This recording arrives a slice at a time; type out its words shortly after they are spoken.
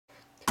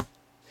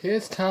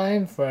Here's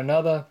time for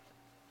another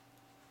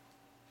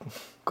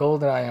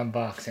Goldeneye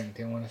unboxing.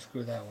 Didn't want to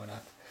screw that one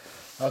up.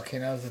 Okay,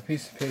 now there's a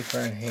piece of paper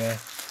in here.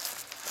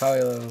 Probably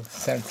a little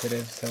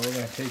sensitive, so we're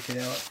going to take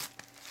it out.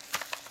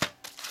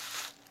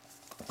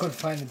 Couldn't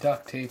find the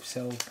duct tape,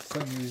 so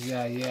couldn't use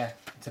yeah.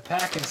 It's a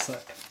packing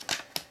slip.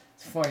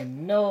 It's funny,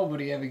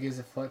 nobody ever gives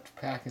a flipped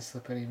packing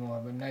slip anymore,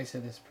 but nice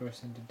of this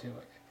person to do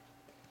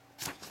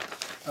it.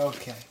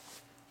 Okay.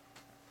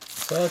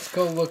 So let's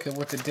go look at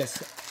what the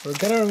disc. We're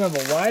gonna remember,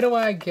 why do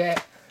I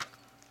get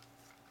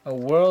a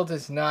World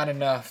Is Not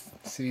Enough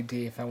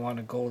CD if I want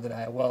a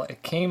Goldeneye? Well,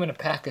 it came in a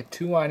pack of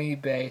 2 on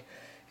eBay.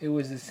 It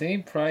was the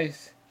same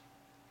price.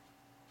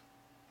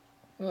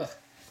 Ugh.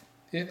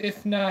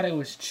 If not, it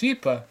was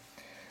cheaper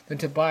than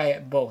to buy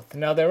it both.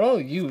 Now they're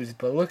all used,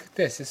 but look at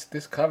this.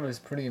 This cover is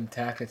pretty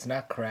intact. It's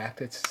not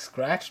cracked. It's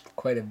scratched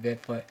quite a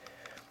bit, but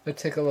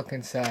let's take a look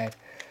inside.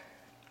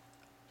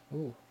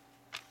 Ooh.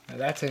 Now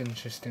that's an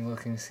interesting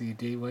looking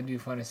CD. When do you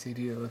find a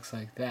CD that looks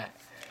like that?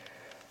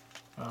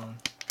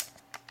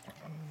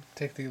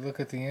 Take a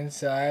look at the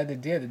inside.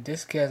 The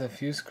disc has a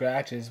few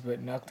scratches, but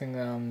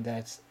nothing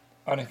that's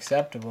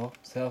unacceptable.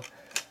 So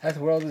that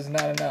World Is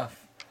Not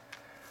Enough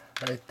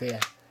right there.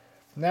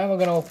 Now we're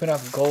gonna open up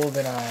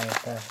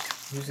Goldeneye,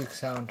 the music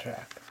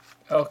soundtrack.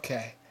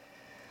 Okay.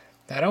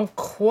 Now I don't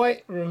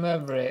quite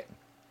remember it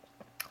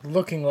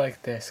looking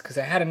like this, because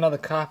I had another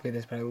copy of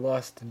this, but I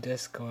lost the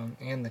disc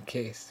and the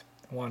case.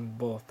 One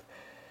both.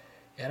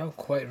 Yeah, I don't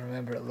quite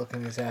remember it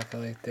looking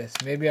exactly like this.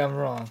 Maybe I'm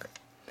wrong.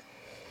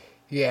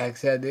 Yeah,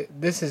 exactly.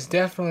 This is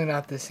definitely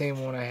not the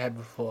same one I had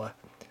before,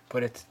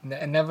 but it's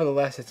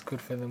nevertheless it's good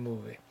for the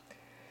movie.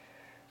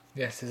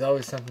 Yes, there's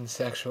always something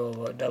sexual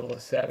about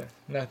 007.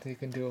 Nothing you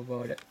can do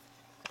about it.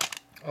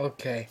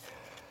 Okay,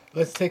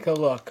 let's take a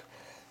look.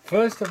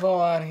 First of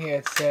all, on here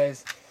it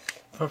says,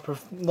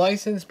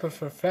 licensed for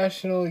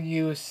professional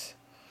use,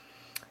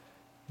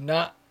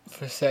 not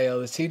for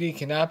sale. The CD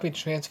cannot be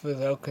transferred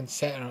without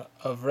consent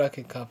of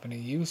record company.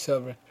 Use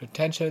or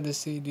retention of the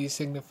CD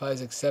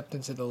signifies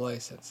acceptance of the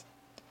license.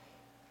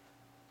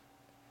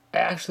 I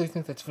actually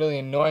think that's really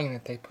annoying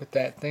that they put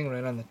that thing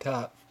right on the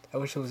top. I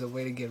wish there was a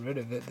way to get rid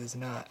of it. There's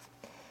not.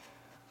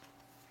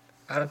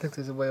 I don't think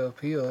there's a way to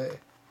appeal it.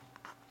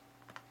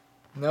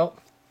 Nope.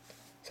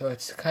 So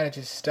it's kind of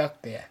just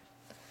stuck there.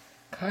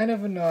 Kind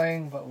of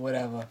annoying, but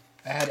whatever.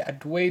 I had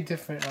a way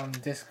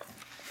different disc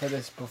for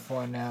this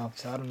before now,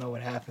 so I don't know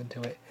what happened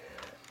to it.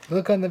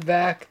 Look on the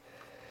back,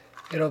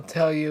 it'll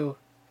tell you.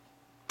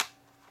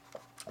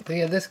 But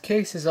yeah, this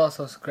case is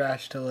also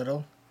scratched a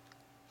little.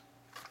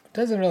 It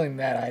doesn't really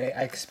matter.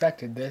 I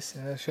expected this,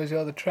 and it shows you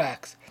all the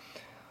tracks.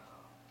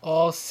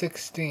 All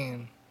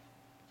 16.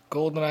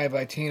 Goldeneye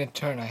by Tina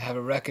Turner. I have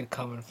a record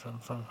coming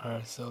from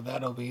her, so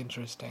that'll be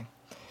interesting.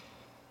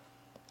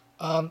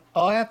 All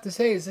I have to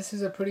say is this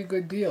is a pretty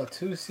good deal.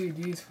 2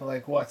 CDs for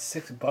like, what,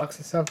 $6 or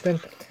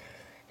something?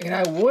 And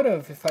I would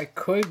have, if I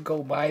could,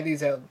 go buy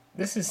these out.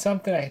 This is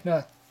something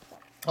I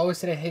always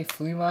said I hate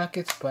flea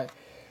markets, but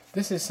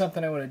this is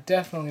something I would have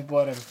definitely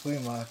bought at a flea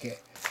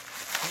market.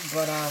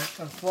 But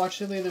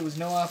unfortunately, there was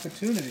no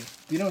opportunity.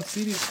 You don't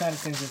see these kind of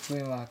things at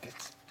flea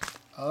markets.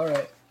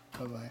 Alright,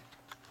 bye-bye.